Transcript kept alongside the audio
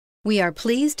We are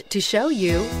pleased to show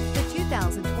you the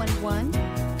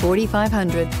 2021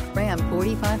 4500. Ram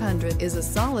 4500 is a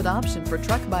solid option for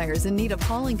truck buyers in need of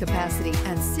hauling capacity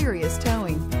and serious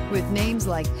towing. With names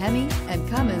like Hemi and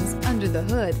Cummins under the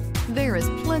hood, there is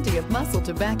plenty of muscle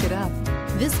to back it up.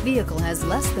 This vehicle has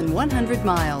less than 100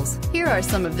 miles. Here are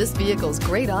some of this vehicle's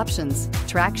great options: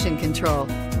 traction control,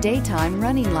 daytime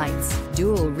running lights,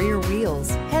 dual rear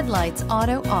wheels, headlights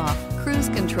auto off, cruise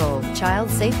control, child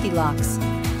safety locks,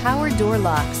 power door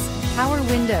locks, power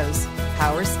windows,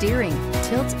 power steering,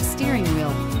 tilt steering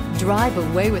wheel. Drive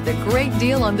away with a great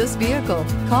deal on this vehicle.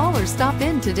 Call or stop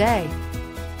in today.